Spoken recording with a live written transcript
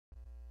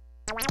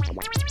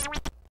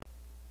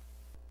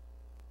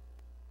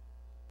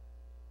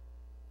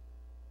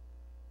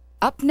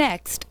Up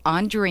next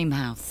on Dream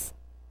House.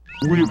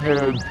 We've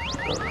had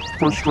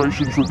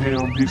frustrations with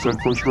him. He's had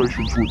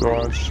frustrations with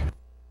us.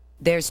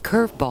 There's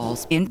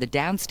curveballs in the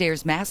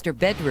downstairs master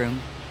bedroom.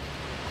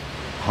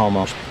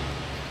 Almost.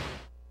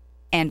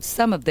 And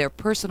some of their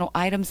personal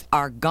items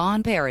are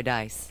gone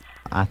paradise.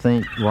 I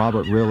think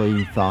Robert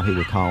really thought he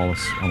would call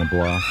us on a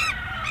bluff.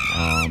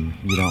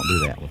 You don't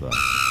do that with us.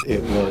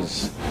 It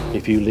was,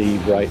 if you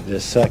leave right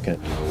this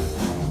second,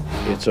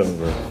 it's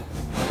over.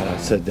 And I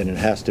said, then it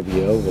has to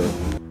be over.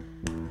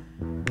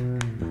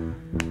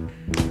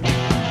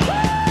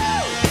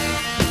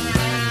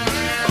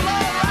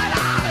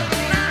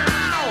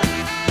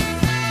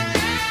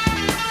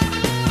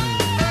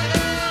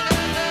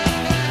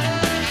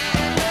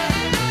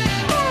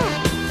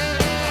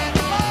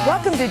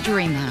 Welcome to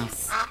Dream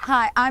House.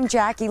 Hi, I'm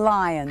Jackie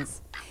Lyons.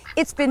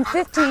 It's been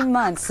 15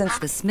 months since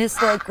the Smiths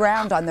broke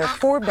ground on their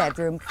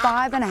 4-bedroom,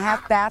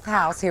 5.5-bath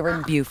house here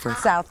in Buford,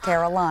 South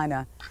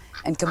Carolina.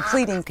 And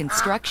completing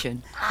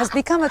construction has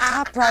become a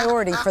top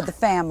priority for the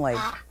family.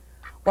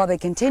 While they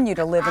continue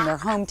to live in their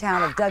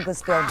hometown of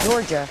Douglasville,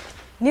 Georgia,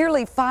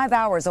 nearly 5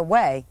 hours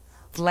away,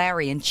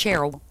 Larry and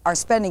Cheryl are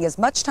spending as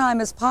much time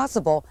as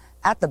possible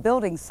at the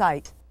building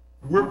site.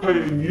 We're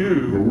paying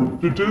you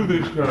to do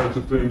these kinds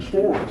of things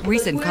for us.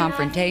 Recent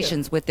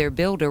confrontations with their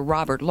builder,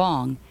 Robert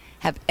Long,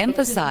 have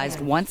emphasized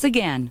once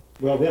again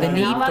the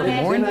need for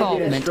more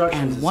involvement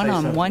and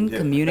one-on-one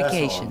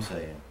communication.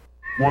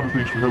 One of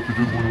the things we hope to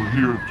do when we're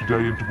here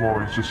today and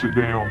tomorrow is to sit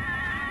down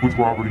with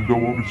Robert and go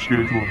over the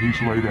schedule that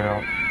he's laid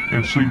out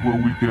and see where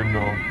we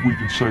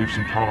can save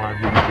some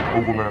time, where we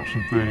can overlap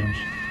some things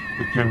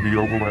that can be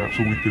overlapped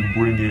so we can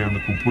bring in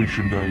the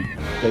completion date.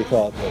 They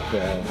thought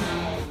that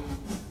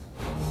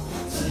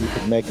you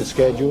could make a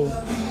schedule,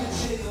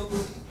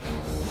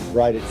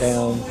 write it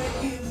down,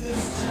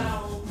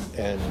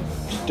 and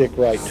stick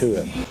right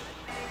to it.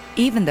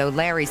 Even though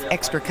Larry's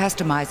extra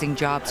customizing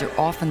jobs are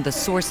often the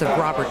source of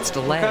Robert's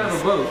delays,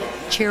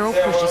 Cheryl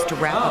pushes to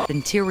wrap up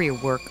interior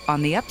work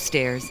on the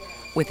upstairs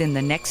within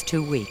the next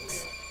 2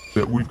 weeks.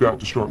 That we've got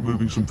to start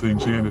moving some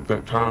things in at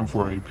that time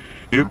frame.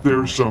 If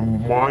there's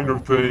some minor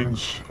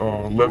things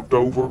left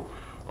over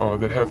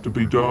that have to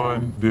be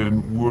done,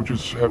 then we'll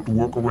just have to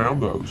work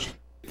around those.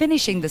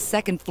 Finishing the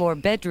second-floor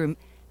bedroom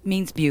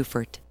means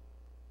Buford.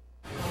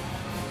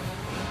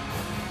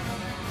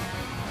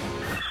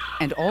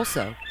 And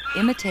also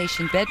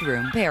imitation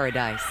bedroom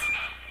paradise.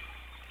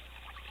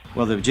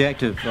 Well, the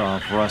objective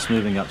for us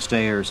moving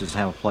upstairs is to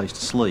have a place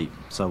to sleep,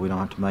 so we don't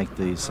have to make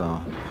these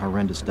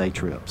horrendous day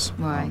trips.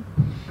 Right.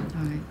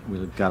 We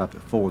got up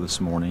at 4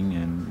 this morning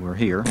and we're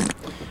here,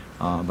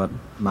 but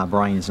my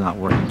brain is not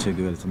working too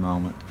good at the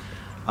moment.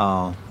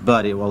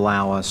 But it will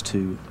allow us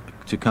to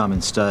come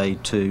and stay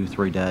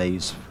 2-3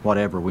 days,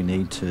 whatever we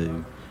need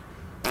to,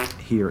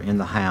 here in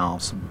the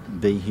house,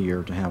 be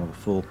here to have a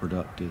full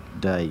productive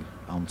day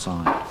on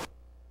site.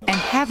 And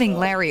having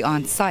Larry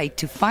on site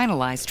to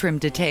finalize trim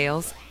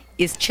details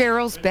is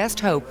Cheryl's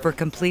best hope for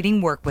completing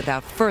work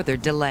without further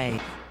delay.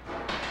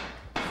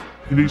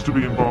 He needs to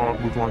be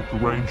involved with like the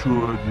range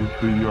hood,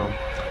 with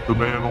the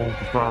mantle,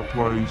 the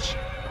fireplace,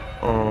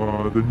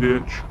 the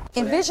niche.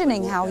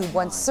 Envisioning how he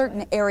wants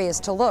certain areas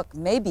to look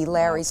may be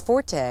Larry's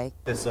forte,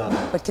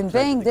 but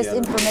conveying this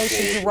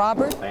information to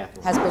Robert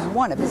has been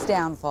one of his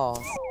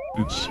downfalls.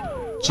 It's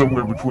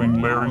somewhere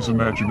between Larry's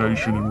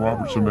imagination and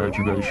Robert's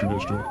imagination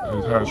as to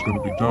how it's going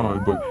to be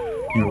done, but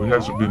you know, it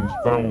hasn't been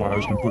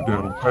finalized and put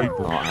down on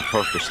paper. I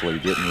purposely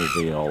didn't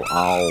reveal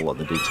all of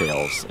the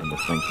details and the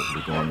things that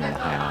would be going on in the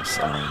house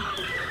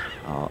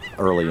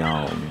early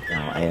on.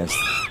 As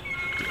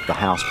the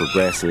house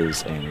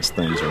progresses and as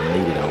things are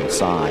needed on the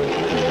site, we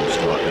will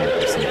start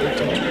making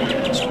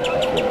some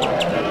detailed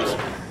plans.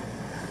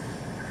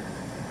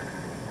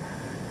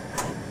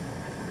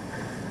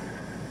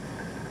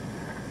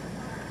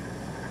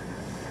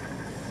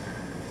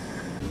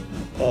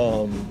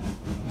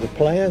 The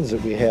plans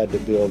that we had to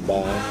build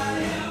by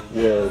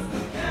were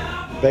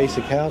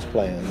basic house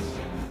plans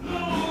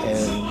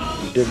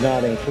and did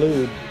not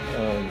include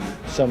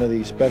some of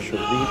these special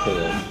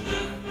details.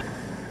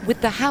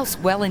 With the house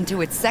well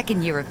into its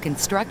second year of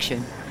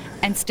construction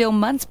and still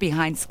months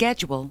behind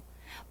schedule,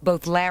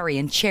 both Larry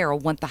and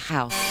Cheryl want the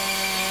house.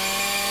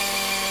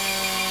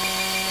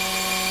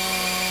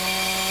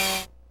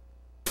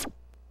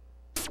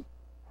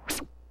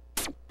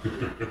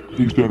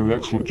 He's done an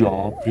excellent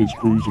job. His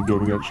crews have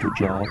done an excellent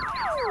job.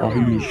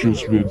 He has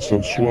just been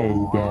so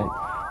slow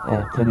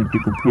about coming to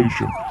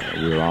completion.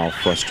 We're all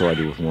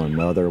frustrated with one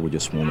another. We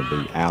just want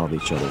to be out of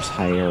each other's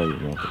hair. We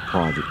want the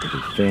project to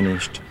be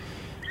finished.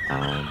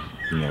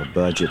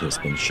 Budget has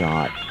been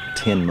shot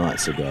 10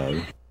 months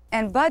ago.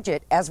 And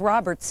budget, as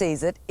Robert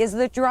sees it, is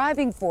the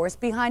driving force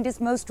behind his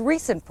most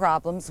recent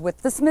problems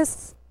with the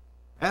Smiths.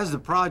 As the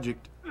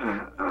project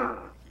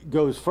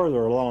goes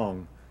further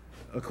along,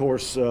 of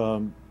course,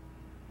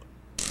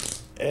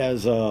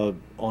 as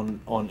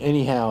on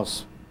any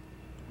house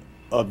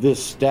of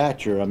this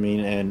stature,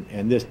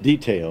 and this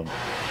detail,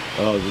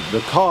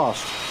 the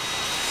cost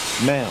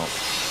mounts.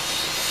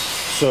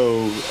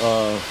 So,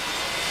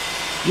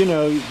 you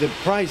know, the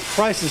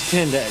prices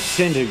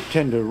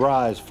tend to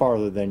rise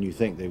farther than you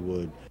think they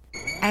would.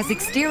 As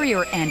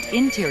exterior and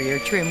interior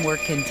trim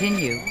work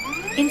continue,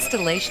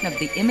 installation of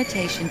the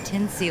imitation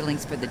tin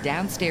ceilings for the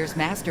downstairs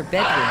master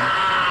bedroom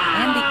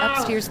and the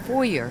upstairs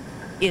foyer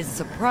is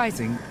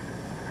surprising.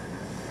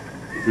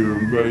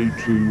 They're made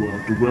to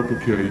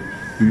replicate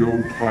the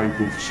old type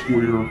of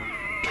square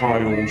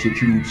tiles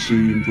that you would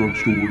see in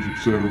drugstores,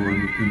 etc.,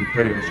 in the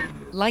past.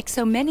 Like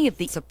so many of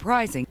the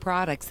surprising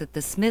products that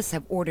the Smiths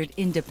have ordered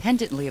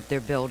independently of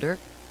their builder,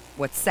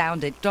 what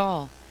sounded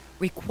dull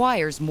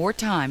requires more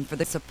time for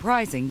the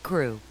surprising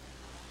crew.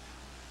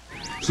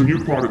 It's a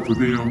new product for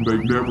them.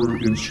 They've never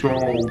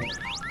installed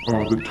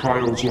the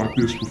tiles like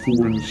this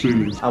before in the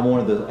ceilings. I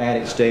wanted the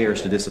attic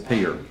stairs to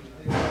disappear,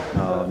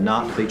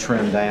 not to be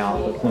trimmed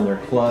out, but when they're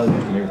closed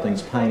and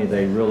everything's painted,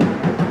 they really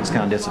just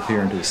kind of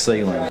disappear into the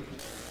ceiling.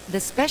 The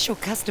special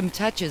custom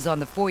touches on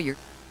the foyer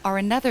are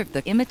another of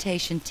the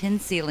imitation tin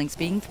ceilings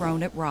being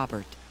thrown at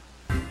Robert.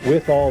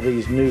 With all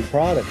these new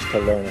products to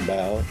learn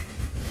about,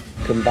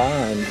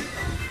 combined,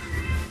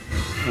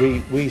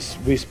 we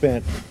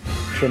spent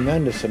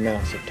tremendous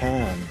amounts of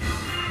time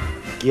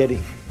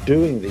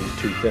doing these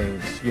two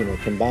things, you know,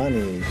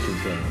 combining these two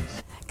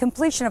things.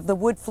 Completion of the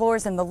wood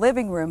floors in the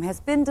living room has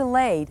been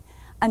delayed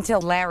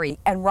until Larry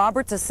and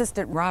Robert's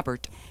assistant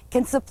Robert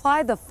can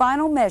supply the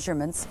final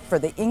measurements for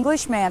the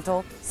English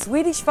mantel,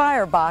 Swedish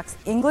firebox,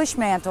 English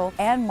mantel,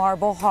 and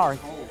marble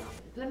hearth.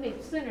 Let me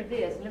center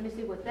this and let me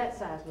see what that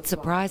size looks like.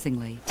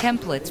 Surprisingly,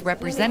 templates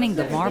representing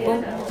the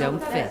marble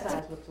don't fit.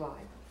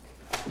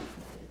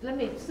 Let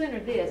me center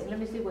this and let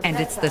me see what And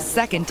it's the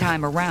second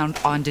time around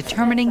on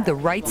determining the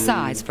right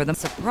size for the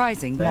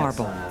surprising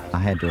marble. I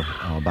had to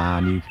buy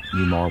a new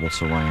marble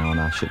surround.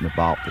 I shouldn't have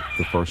bought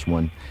the first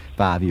one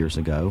 5 years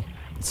ago.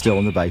 It's still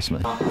in the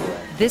basement.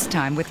 This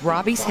time, with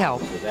Robbie's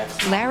help,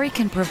 Larry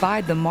can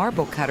provide the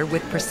marble cutter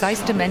with precise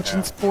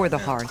dimensions for the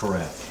hearth.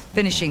 Correct.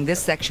 Finishing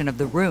this section of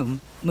the room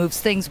moves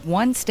things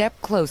one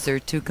step closer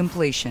to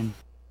completion.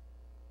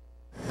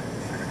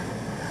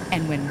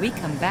 And when we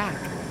come back,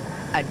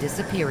 a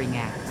disappearing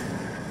act.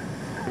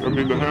 I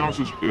mean, the house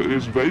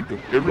is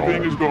vacant.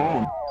 Everything is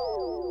gone.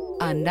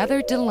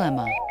 Another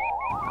dilemma.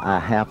 I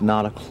have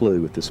not a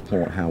clue at this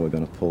point how we're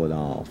going to pull it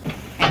off.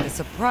 And a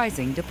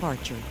surprising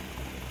departure.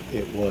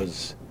 It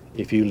was,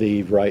 if you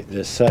leave right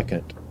this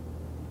second,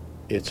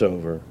 it's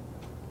over.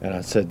 And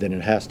I said, then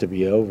it has to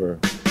be over.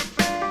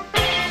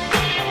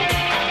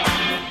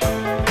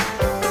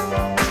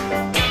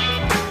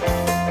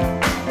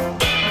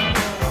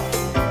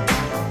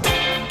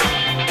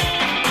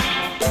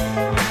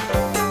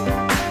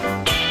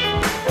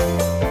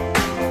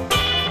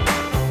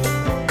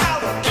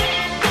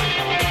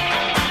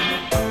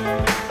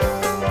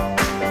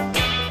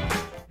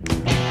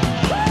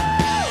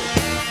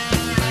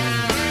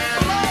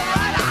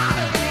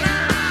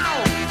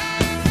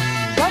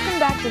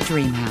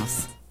 Dream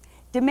house.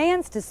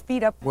 Demands to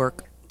speed up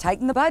work,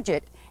 tighten the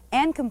budget,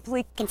 and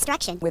complete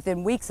construction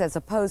within weeks as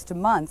opposed to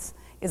months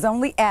is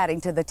only adding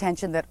to the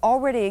tension that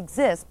already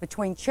exists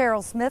between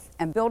Cheryl Smith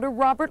and builder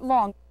Robert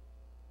Long.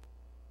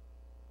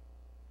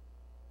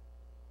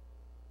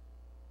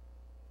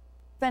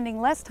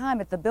 Spending less time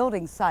at the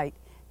building site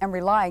and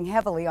relying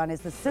heavily on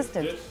his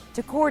assistant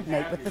to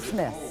coordinate with the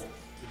Smiths.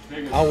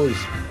 I was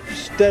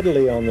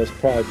steadily on this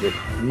project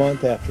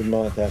month after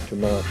month after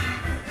month,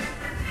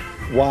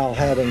 while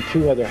having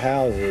two other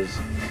houses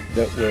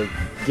that were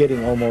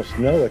getting almost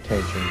no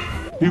attention.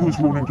 He was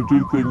wanting to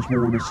do things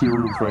more in a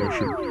serial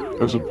fashion,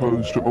 as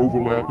opposed to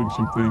overlapping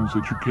some things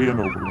that you can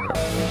overlap.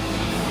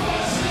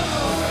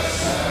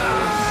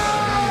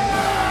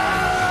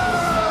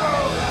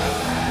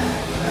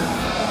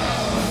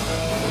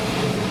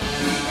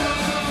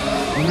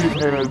 We've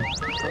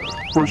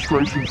had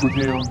frustrations with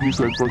him, he's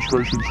had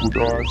frustrations with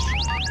us,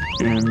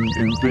 and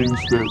things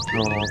that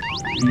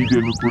he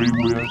didn't agree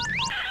with.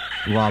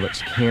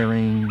 Robert's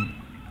caring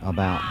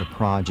about the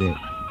project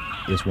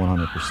is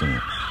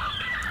 100%.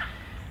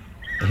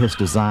 His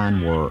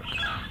design work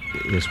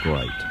is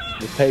great.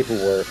 The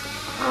paperwork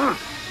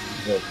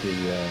that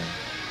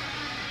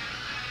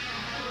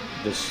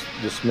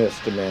the Smiths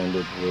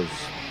demanded was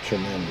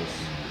tremendous.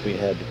 We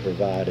had to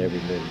provide every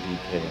little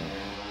detail.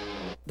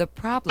 The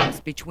problems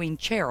between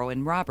Cheryl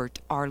and Robert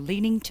are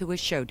leading to a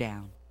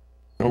showdown.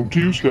 On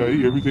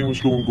Tuesday, everything was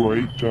going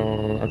great.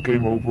 I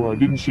came over. I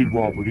didn't see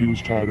Robert. He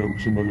was tied up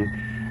with some other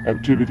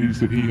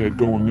activities that he had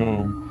going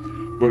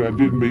on. But I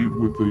did meet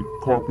with the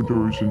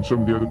carpenters and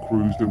some of the other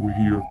crews that were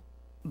here.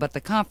 But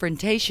the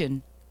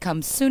confrontation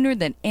comes sooner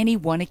than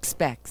anyone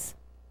expects.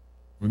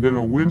 And then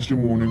on Wednesday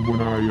morning when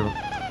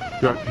I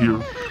got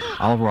here,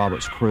 all of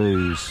Robert's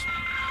crews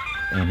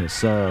and his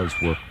subs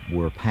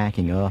were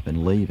packing up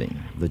and leaving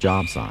the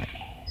job site.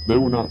 They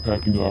were not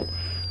packing up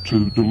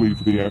to leave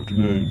for the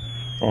afternoon.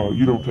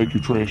 You don't take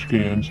your trash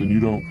cans, and you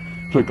don't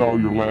take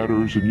all your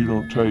ladders, and you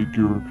don't take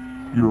your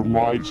your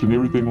lights and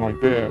everything like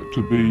that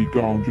to be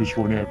gone just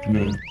for an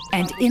afternoon.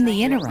 And in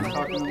the interim,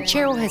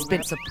 Cheryl has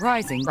been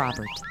surprising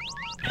Robert.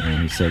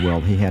 And he said,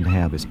 well, he had to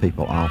have his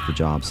people off the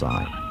job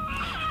site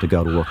to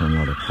go to work on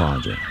another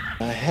project.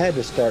 I had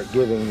to start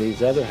giving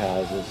these other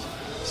houses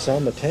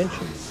some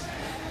attention.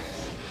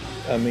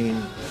 I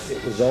mean,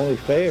 it was only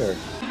fair.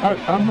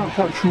 I'm not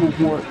quite sure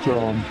what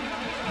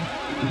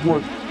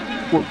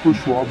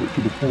pushed Robert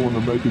to the point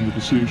of making the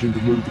decision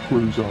to move the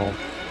crews off.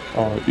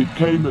 It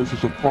came as a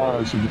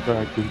surprise in the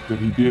fact that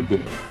he did that.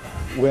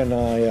 When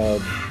I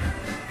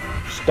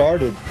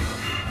started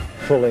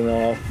pulling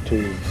off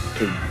to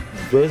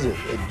visit,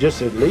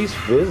 just at least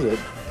visit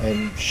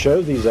and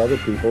show these other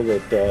people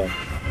that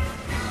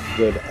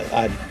that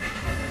I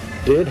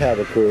did have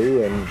a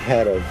crew and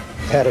had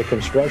a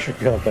construction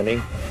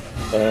company,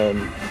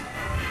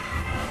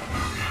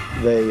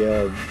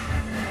 they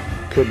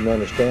couldn't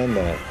understand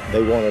that.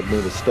 They wanted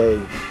me to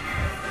stay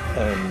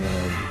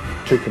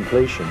to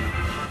completion,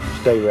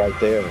 stay right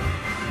there,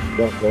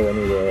 don't go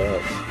anywhere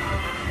else.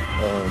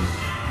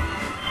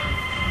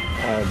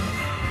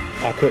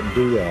 I couldn't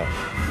do that.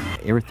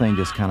 Everything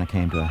just kind of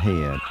came to a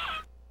head.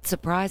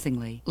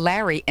 Surprisingly,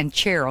 Larry and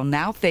Cheryl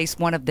now face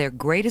one of their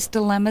greatest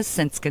dilemmas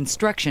since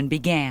construction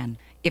began.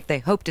 If they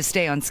hope to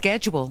stay on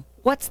schedule,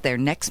 what's their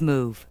next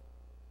move?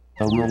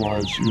 I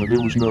realized,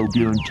 there was no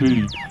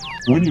guarantee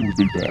when he would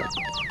be back.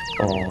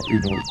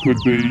 It could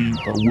be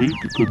a week,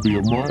 it could be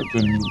a month,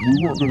 and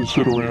we weren't going to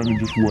sit around and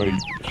just wait.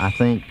 I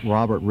think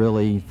Robert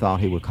really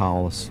thought he would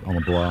call us on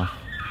a bluff.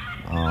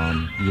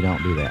 You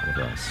don't do that with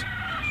us.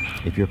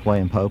 If you're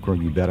playing poker,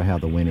 you better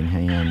have the winning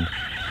hand,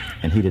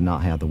 and he did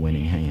not have the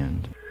winning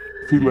hand.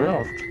 If he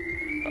left,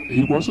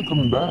 he wasn't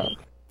coming back.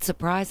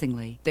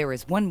 Surprisingly, there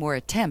is one more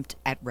attempt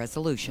at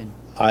resolution.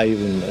 I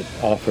even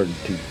offered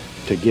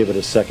to give it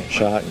a second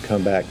shot and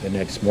come back the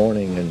next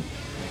morning and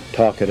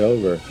talk it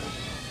over,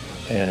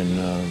 and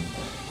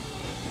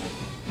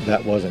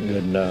that wasn't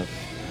good enough.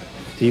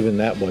 Even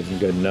that wasn't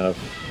good enough.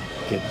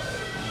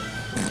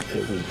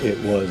 It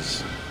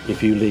was,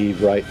 if you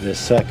leave right this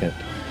second,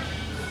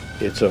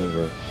 it's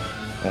over.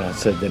 And I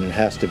said, then it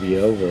has to be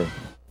over.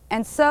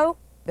 And so,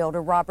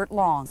 builder Robert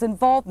Long's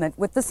involvement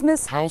with the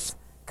Smith's house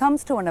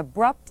comes to an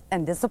abrupt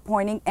and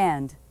disappointing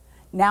end.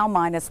 Now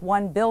minus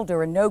one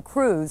builder and no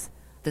crews,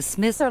 the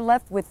Smiths are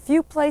left with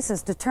few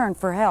places to turn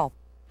for help.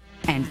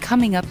 And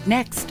coming up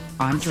next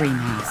on Dream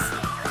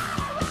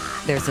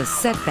House, there's a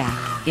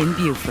setback in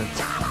Buford.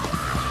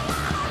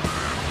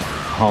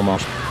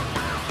 Almost